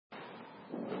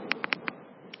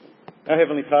Our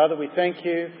Heavenly Father, we thank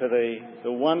you for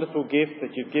the wonderful gift that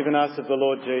you've given us of the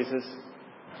Lord Jesus.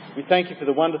 We thank you for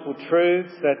the wonderful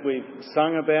truths that we've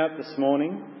sung about this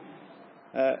morning.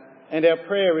 And our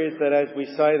prayer is that as we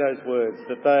say those words,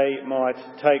 that they might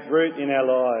take root in our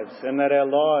lives and that our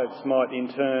lives might in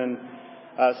turn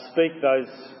speak those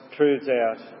truths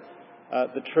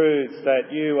out. The truths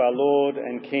that you are Lord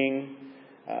and King,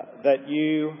 that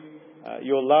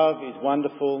your love is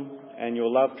wonderful and your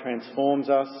love transforms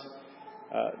us,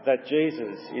 that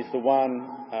Jesus is the one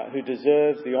who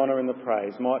deserves the honour and the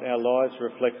praise. Might our lives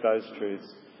reflect those truths.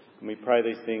 And we pray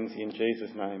these things in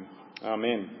Jesus' name.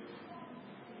 Amen.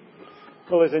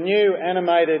 Well, there's a new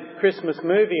animated Christmas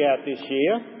movie out this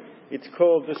year. It's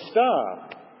called The Star.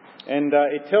 And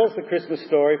it tells the Christmas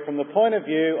story from the point of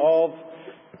view of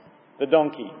the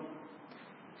donkey,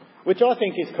 which I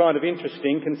think is kind of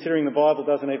interesting considering the Bible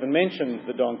doesn't even mention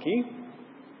the donkey.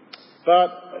 But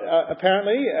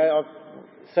apparently, I've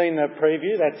seen the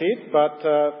preview, that's it. But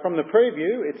from the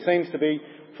preview, it seems to be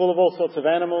full of all sorts of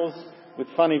animals with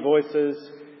funny voices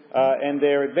and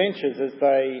their adventures as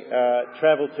they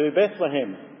travel to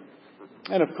Bethlehem.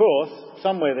 And of course,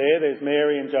 somewhere there's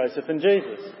Mary and Joseph and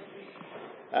Jesus.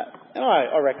 And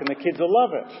I reckon the kids will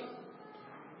love it.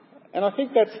 And I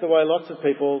think that's the way lots of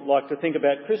people like to think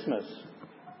about Christmas.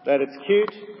 That it's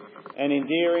cute and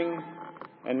endearing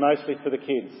and mostly for the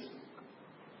kids.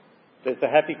 There's the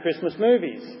happy Christmas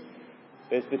movies.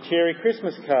 There's the cheery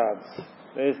Christmas cards.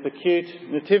 There's the cute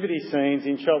nativity scenes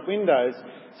in shop windows.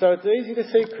 So it's easy to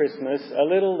see Christmas a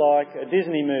little like a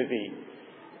Disney movie.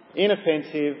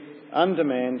 Inoffensive,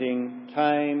 undemanding,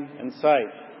 tame and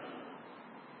safe.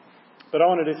 But I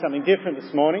want to do something different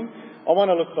this morning. I want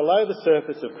to look below the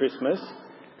surface of Christmas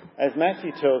as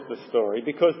Matthew tells the story,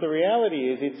 because the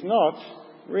reality is it's not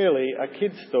really a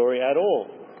kid's story at all.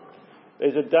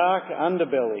 There's a dark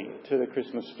underbelly to the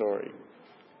Christmas story.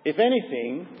 If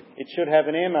anything, it should have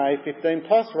an MA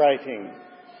 15+ rating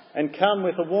and come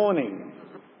with a warning.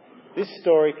 This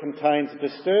story contains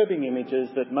disturbing images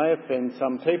that may offend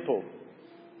some people.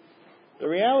 The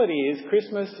reality is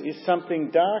Christmas is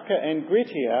something darker and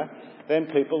grittier than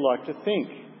people like to think.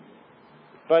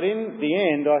 But in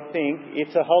the end, I think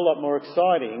it's a whole lot more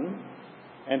exciting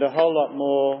and a whole lot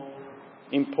more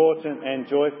important and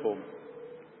joyful.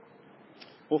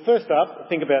 Well, first up,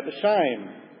 think about the shame.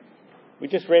 We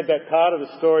just read that part of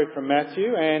the story from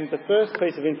Matthew, and the first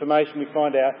piece of information we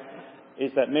find out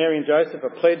is that Mary and Joseph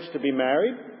are pledged to be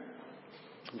married.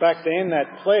 Back then,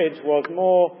 that pledge was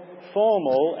more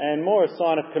formal and more a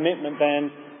sign of commitment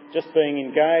than just being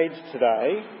engaged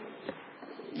today.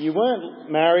 You weren't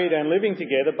married and living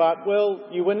together, but, well,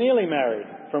 you were nearly married,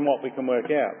 from what we can work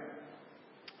out.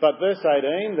 But verse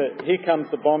 18, that here comes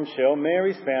the bombshell,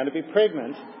 Mary's found to be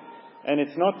pregnant, and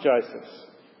it's not Joseph's.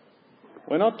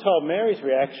 We're not told Mary's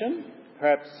reaction.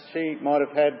 Perhaps she might have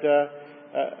had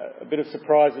a bit of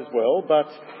surprise as well, but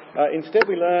instead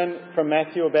we learn from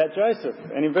Matthew about Joseph.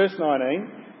 And in verse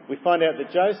 19, we find out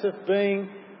that Joseph, being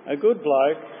a good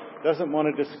bloke, doesn't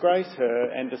want to disgrace her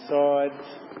and decides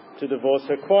to divorce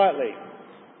her quietly.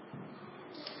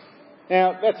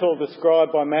 Now, that's all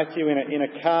described by Matthew in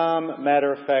a calm,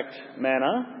 matter-of-fact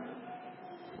manner.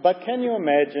 But can you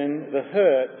imagine the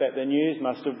hurt that the news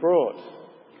must have brought?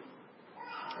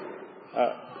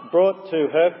 Brought to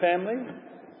her family?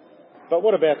 But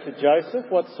what about to Joseph?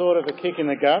 What sort of a kick in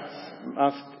the guts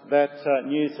must that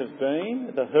news have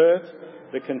been? The hurt,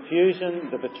 the confusion,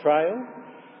 the betrayal?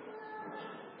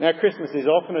 Now, Christmas is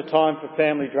often a time for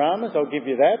family dramas, I'll give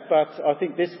you that, but I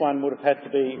think this one would have had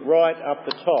to be right up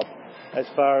the top as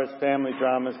far as family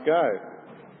dramas go.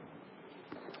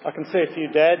 I can see a few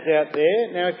dads out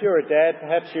there. Now, if you're a dad,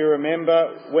 perhaps you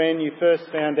remember when you first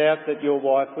found out that your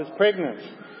wife was pregnant.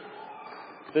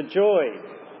 The joy,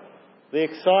 the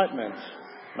excitement,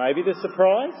 maybe the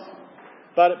surprise,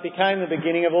 but it became the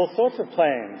beginning of all sorts of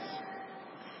plans.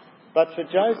 But for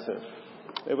Joseph,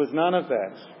 there was none of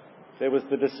that. There was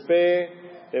the despair,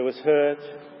 there was hurt,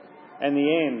 and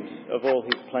the end of all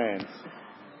his plans.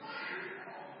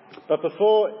 But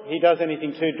before he does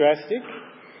anything too drastic,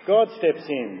 God steps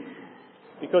in.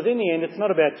 Because in the end, it's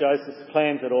not about Joseph's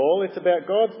plans at all, it's about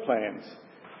God's plans.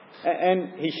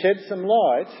 And he sheds some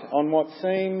light on what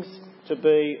seems to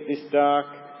be this dark,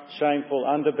 shameful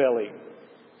underbelly.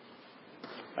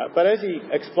 But as he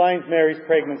explains Mary's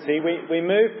pregnancy, we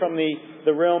move from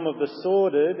the realm of the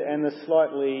sordid and the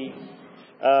slightly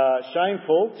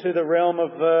shameful to the realm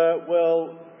of,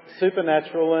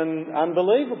 supernatural and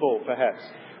unbelievable, perhaps.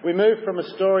 We move from a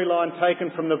storyline taken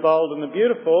from the bold and the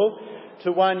beautiful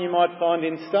to one you might find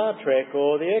in Star Trek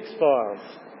or The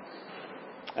X-Files.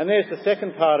 And there's the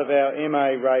second part of our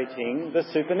MA rating, the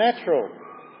supernatural.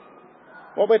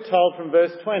 What we're told from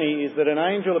verse 20 is that an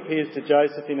angel appears to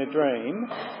Joseph in a dream.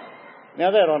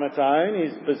 Now that on its own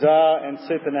is bizarre and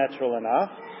supernatural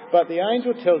enough, but the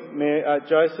angel tells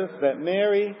Joseph that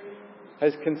Mary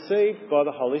has conceived by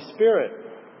the Holy Spirit.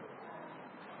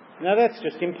 Now that's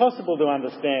just impossible to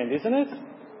understand, isn't it?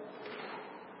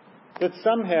 That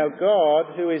somehow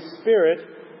God, who is Spirit,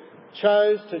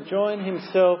 chose to join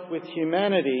himself with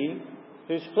humanity,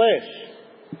 who's flesh,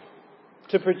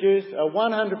 to produce a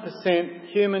 100%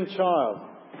 human child,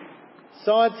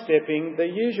 sidestepping the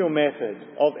usual method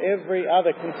of every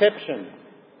other conception.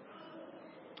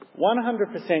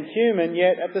 100% human,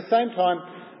 yet at the same time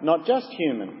not just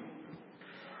human,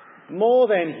 more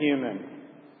than human.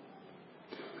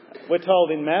 We're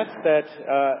told in maths that,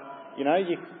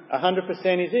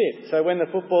 100% is it. So when the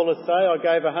footballers say, I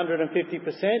gave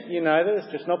 150%, you know that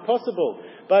it's just not possible.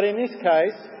 But in this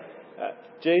case,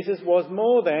 Jesus was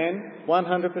more than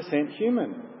 100%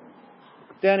 human.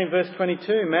 Down in verse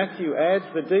 22, Matthew adds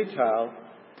the detail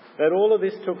that all of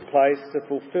this took place to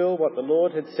fulfill what the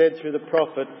Lord had said through the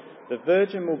prophet, the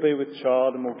virgin will be with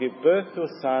child and will give birth to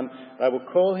a son. They will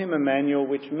call him Emmanuel,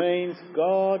 which means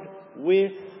God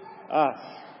with us.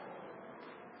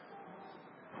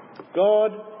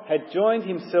 God had joined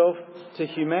himself to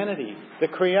humanity. The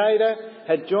Creator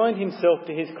had joined himself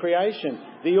to his creation.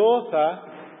 The author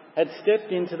had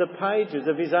stepped into the pages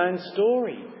of his own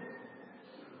story.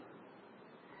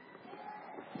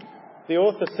 The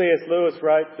author C.S. Lewis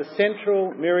wrote, the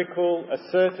central miracle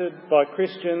asserted by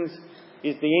Christians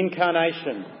is the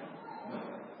incarnation.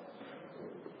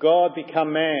 God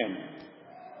become man.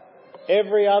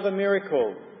 Every other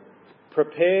miracle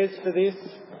prepares for this,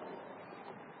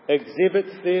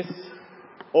 exhibits this,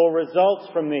 or results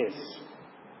from this.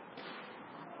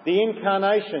 The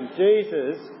incarnation,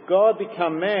 Jesus, God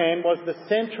become man, was the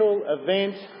central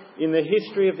event in the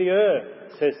history of the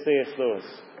earth, says C.S. Lewis.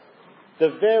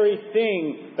 The very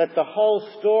thing that the whole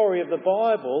story of the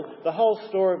Bible, the whole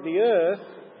story of the earth,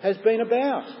 has been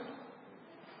about.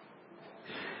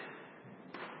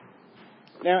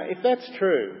 Now, if that's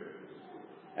true,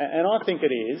 and I think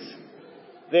it is,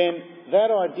 then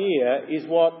that idea is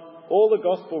what all the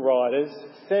gospel writers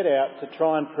set out to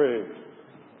try and prove.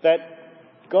 That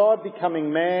God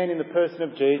becoming man in the person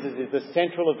of Jesus is the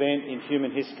central event in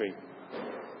human history.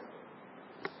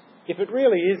 If it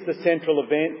really is the central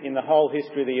event in the whole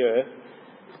history of the earth,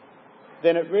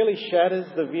 then it really shatters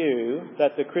the view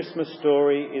that the Christmas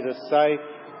story is a safe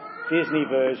Disney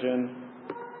version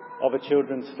of a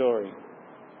children's story.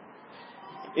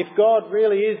 If God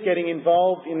really is getting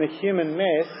involved in the human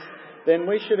mess, then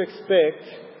we should expect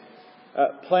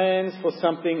plans for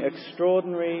something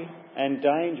extraordinary and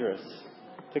dangerous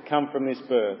to come from this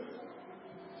birth.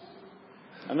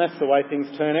 And that's the way things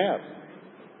turn out.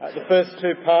 The first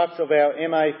two parts of our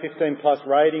MA 15+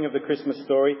 rating of the Christmas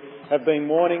story have been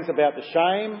warnings about the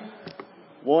shame,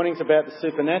 warnings about the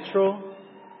supernatural.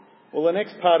 Well, the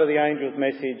next part of the angel's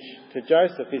message to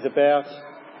Joseph is about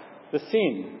the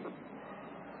sin.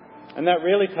 And that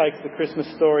really takes the Christmas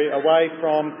story away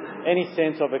from any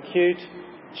sense of a cute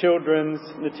children's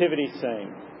nativity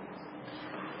scene.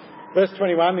 Verse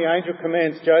 21, the angel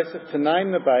commands Joseph to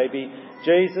name the baby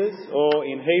Jesus, or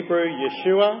in Hebrew,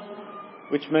 Yeshua,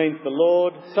 which means the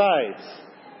Lord saves.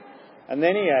 And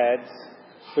then he adds,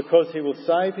 because he will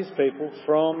save his people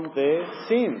from their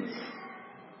sins.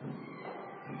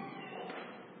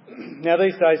 Now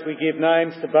these days we give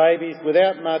names to babies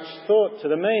without much thought to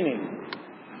the meaning.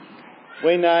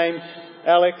 We named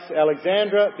Alex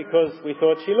Alexandra because we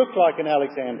thought she looked like an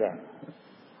Alexandra.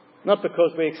 Not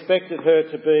because we expected her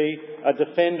to be a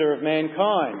defender of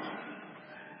mankind,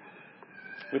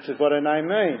 which is what her name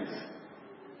means.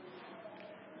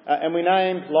 And we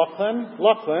named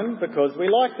Lachlan because we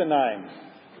liked the name,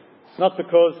 not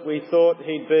because we thought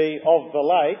he'd be of the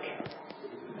lake.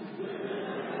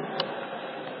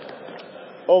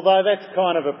 Although that's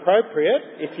kind of appropriate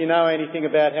if you know anything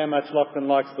about how much Lachlan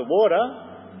likes the water.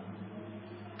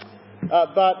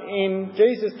 But in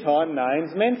Jesus' time,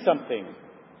 names meant something.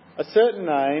 A certain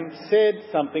name said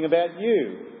something about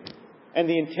you and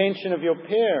the intention of your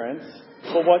parents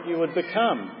for what you would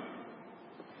become.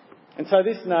 And so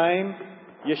this name,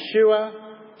 Yeshua,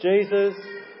 Jesus,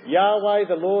 Yahweh,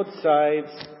 the Lord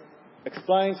saves,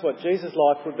 explains what Jesus'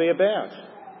 life would be about.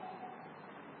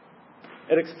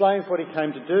 It explains what he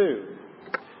came to do,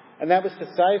 and that was to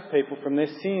save people from their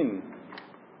sin.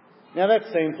 Now that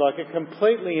seems like a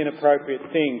completely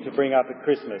inappropriate thing to bring up at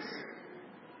Christmas,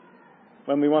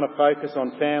 when we want to focus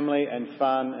on family and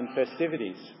fun and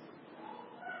festivities.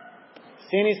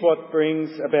 Sin is what brings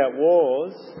about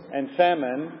wars and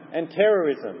famine and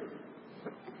terrorism.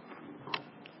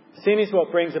 Sin is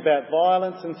what brings about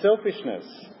violence and selfishness,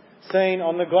 seen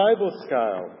on the global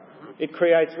scale. It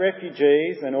creates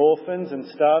refugees and orphans and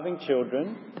starving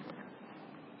children.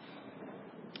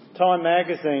 Time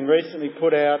magazine recently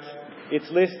put out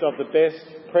its list of the best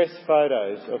press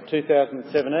photos of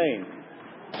 2017.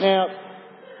 Now,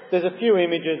 there's a few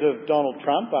images of Donald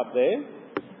Trump up there,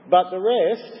 but the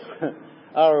rest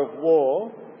are of war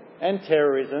and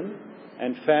terrorism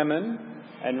and famine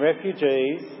and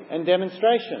refugees and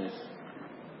demonstrations.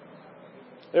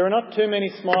 There are not too many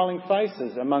smiling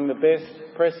faces among the best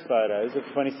press photos of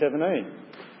 2017.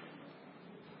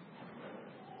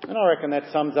 And I reckon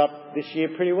that sums up this year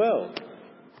pretty well.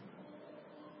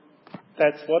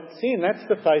 That's what sin, that's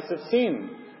the face of sin.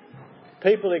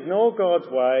 People ignore God's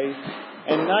ways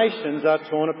and nations are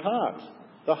torn apart.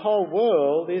 The whole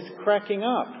world is cracking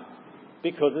up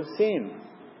because of sin.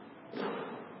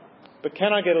 But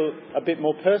can I get a bit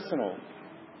more personal?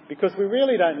 Because we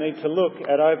really don't need to look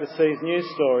at overseas news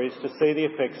stories to see the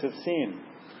effects of sin.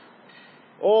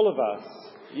 All of us,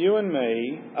 you and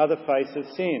me, are the face of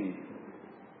sin.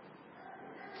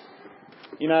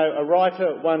 You know, a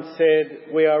writer once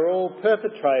said, "We are all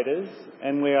perpetrators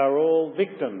and we are all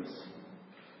victims."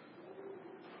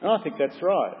 And I think that's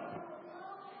right.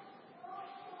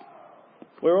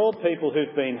 We're all people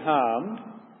who've been harmed,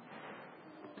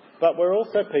 but we're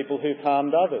also people who've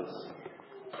harmed others.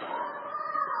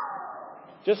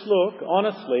 Just look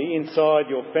honestly inside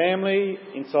your family,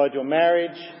 inside your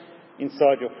marriage,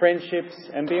 inside your friendships,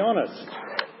 and be honest.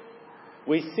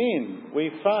 We sin, we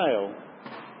fail,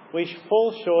 we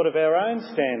fall short of our own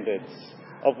standards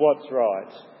of what's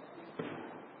right.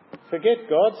 Forget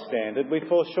God's standard, we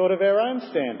fall short of our own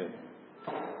standard.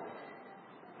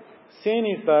 Sin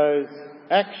is those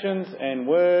actions and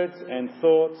words and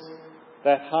thoughts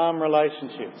that harm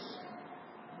relationships.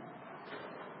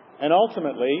 And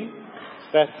ultimately,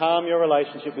 that harm your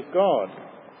relationship with God.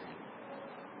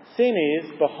 Sin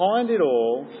is, behind it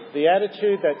all, the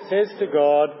attitude that says to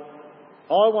God,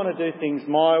 "I want to do things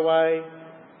my way,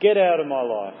 get out of my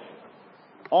life.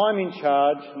 I'm in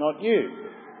charge, not you."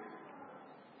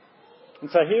 And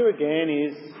so here again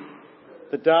is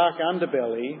the dark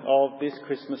underbelly of this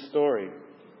Christmas story.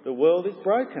 The world is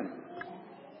broken.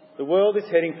 The world is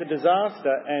heading for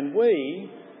disaster, and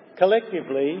we,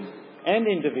 collectively and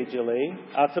individually,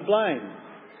 are to blame.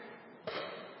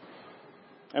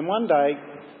 And one day,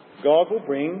 God will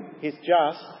bring his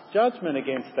just judgment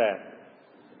against that.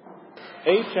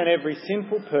 Each and every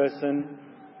sinful person,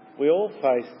 we all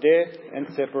face death and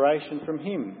separation from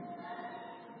him.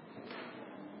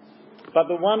 But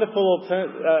the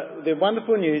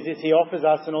wonderful news is he offers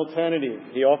us an alternative.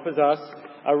 He offers us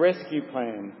a rescue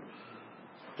plan.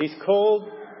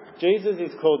 Jesus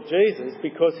is called Jesus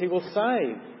because he will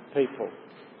save people.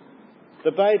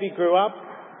 The baby grew up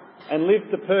and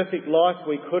lived the perfect life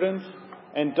we couldn't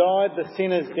and died the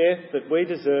sinner's death that we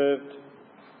deserved,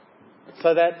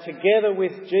 so that together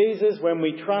with Jesus, when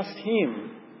we trust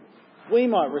him, we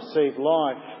might receive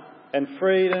life and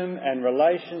freedom and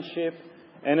relationship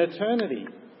and eternity.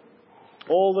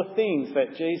 All the things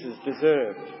that Jesus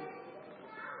deserved.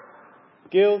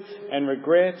 Guilt and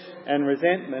regret and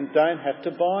resentment don't have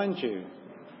to bind you.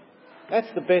 That's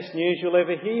the best news you'll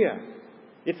ever hear.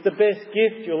 It's the best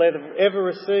gift you'll ever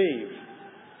receive.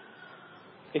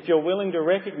 If you're willing to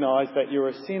recognise that you're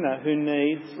a sinner who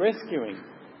needs rescuing.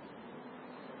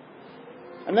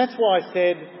 And that's why I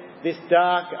said this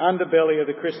dark underbelly of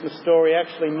the Christmas story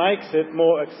actually makes it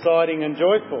more exciting and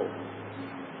joyful.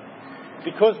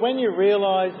 Because when you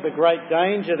realise the great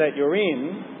danger that you're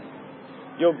in,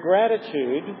 your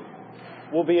gratitude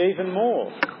will be even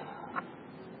more.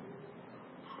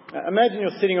 Now, imagine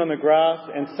you're sitting on the grass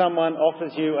and someone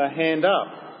offers you a hand up.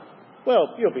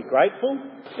 Well, you'll be grateful.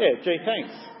 Yeah, gee,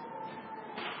 thanks.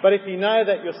 But if you know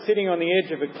that you're sitting on the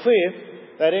edge of a cliff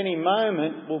that any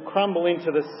moment will crumble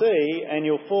into the sea and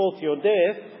you'll fall to your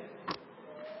death,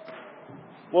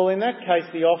 well, in that case,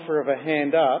 the offer of a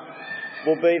hand up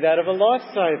will be that of a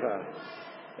lifesaver.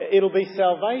 It'll be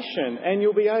salvation and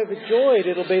you'll be overjoyed.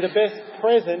 It'll be the best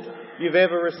present you've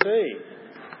ever received.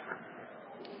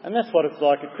 And that's what it's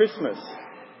like at Christmas.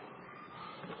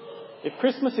 If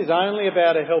Christmas is only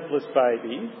about a helpless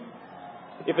baby,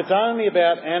 if it's only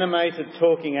about animated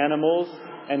talking animals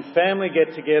and family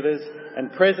get-togethers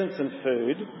and presents and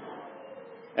food,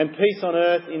 and peace on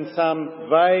earth in some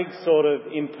vague sort of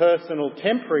impersonal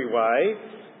temporary way,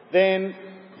 then,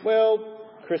 well,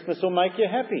 Christmas will make you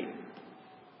happy.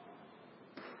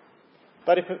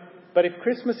 But if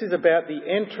Christmas is about the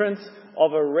entrance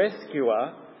of a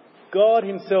rescuer God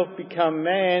himself become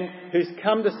man, who's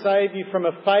come to save you from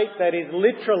a fate that is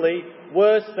literally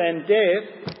worse than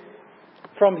death,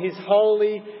 from his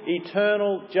holy,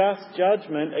 eternal, just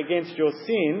judgment against your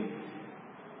sin,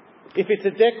 if it's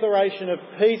a declaration of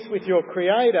peace with your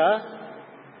Creator,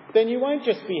 then you won't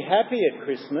just be happy at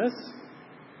Christmas.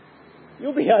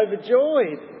 You'll be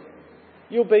overjoyed.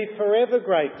 You'll be forever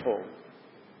grateful.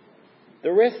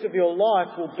 The rest of your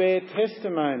life will bear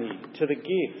testimony to the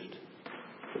gift.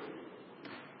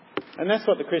 And that's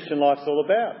what the Christian life's all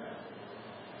about.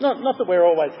 Not that we're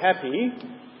always happy,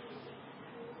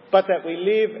 but that we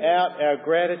live out our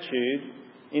gratitude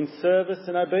in service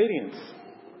and obedience.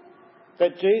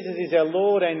 That Jesus is our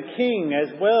Lord and King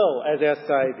as well as our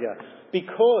Saviour,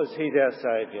 because he's our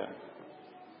Saviour.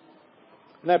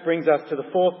 And that brings us to the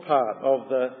fourth part of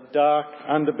the dark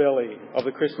underbelly of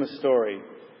the Christmas story,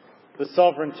 the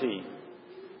sovereignty.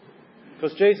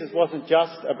 Because Jesus wasn't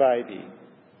just a baby,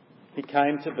 he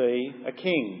came to be a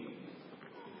king.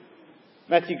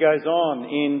 Matthew goes on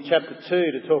in chapter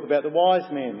 2 to talk about the wise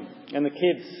men, and the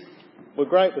kids were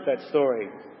great with that story.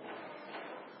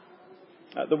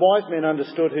 The wise men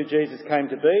understood who Jesus came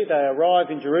to be. They arrive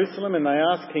in Jerusalem and they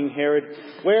ask King Herod,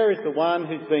 "Where is the one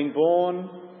who's been born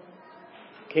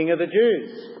King of the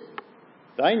Jews?"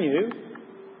 They knew.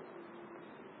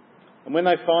 And when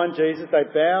they find Jesus, they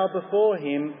bow before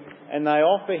him and they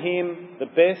offer him the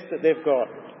best that they've got.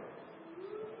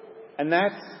 And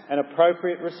that's an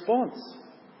appropriate response.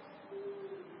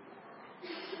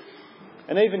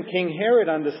 And even King Herod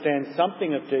understands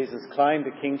something of Jesus' claim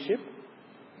to kingship.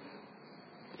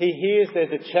 He hears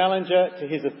there's a challenger to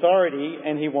his authority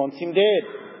and he wants him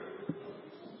dead.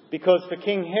 Because for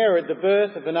King Herod, the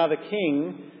birth of another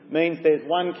king means there's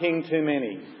one king too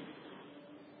many.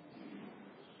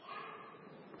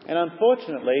 And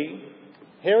unfortunately,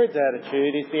 Herod's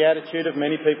attitude is the attitude of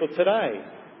many people today.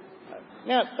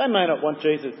 Now, they may not want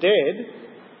Jesus dead,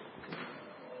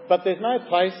 but there's no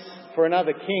place for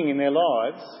another king in their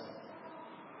lives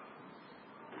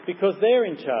because they're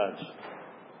in charge.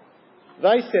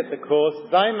 They set the course,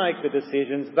 they make the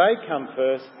decisions, they come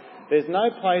first. There's no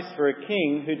place for a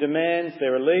king who demands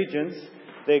their allegiance,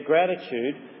 their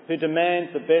gratitude, who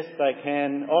demands the best they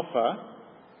can offer.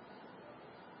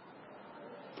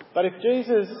 But if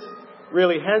Jesus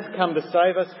really has come to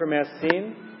save us from our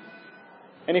sin,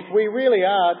 and if we really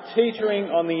are teetering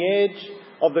on the edge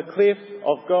of the cliff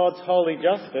of God's holy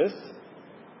justice,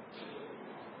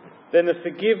 then the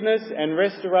forgiveness and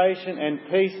restoration and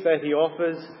peace that he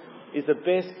offers is the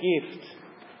best gift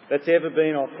that's ever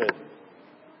been offered.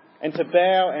 And to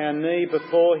bow our knee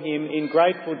before him in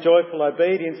grateful, joyful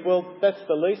obedience, well, that's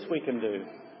the least we can do.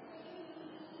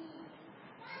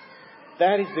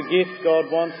 That is the gift God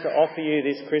wants to offer you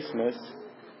this Christmas.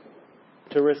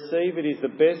 To receive it is the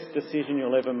best decision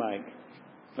you'll ever make.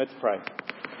 Let's pray.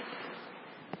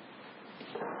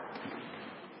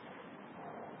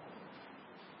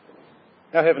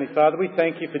 Our Heavenly Father, we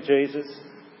thank you for Jesus.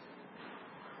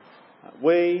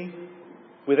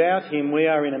 Without him, we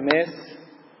are in a mess.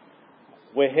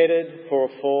 We're headed for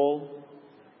a fall.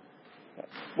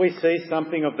 We see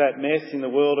something of that mess in the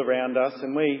world around us,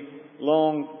 and we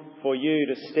long for you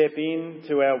to step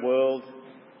into our world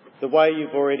the way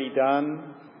you've already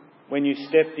done when you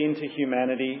stepped into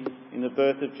humanity in the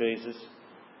birth of Jesus.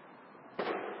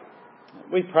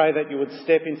 We pray that you would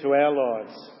step into our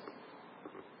lives,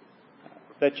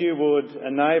 that you would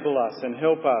enable us and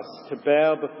help us to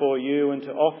bow before you and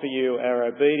to offer you our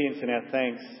obedience and our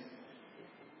thanks.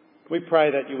 We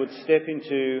pray that you would step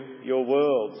into your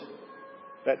world,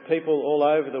 that people all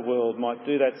over the world might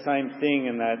do that same thing,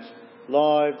 and that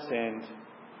lives and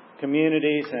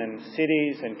communities and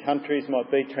cities and countries might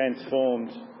be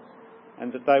transformed,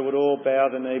 and that they would all bow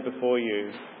the knee before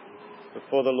you,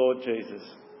 before the Lord Jesus.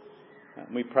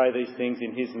 We pray these things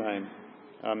in his name.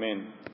 Amen.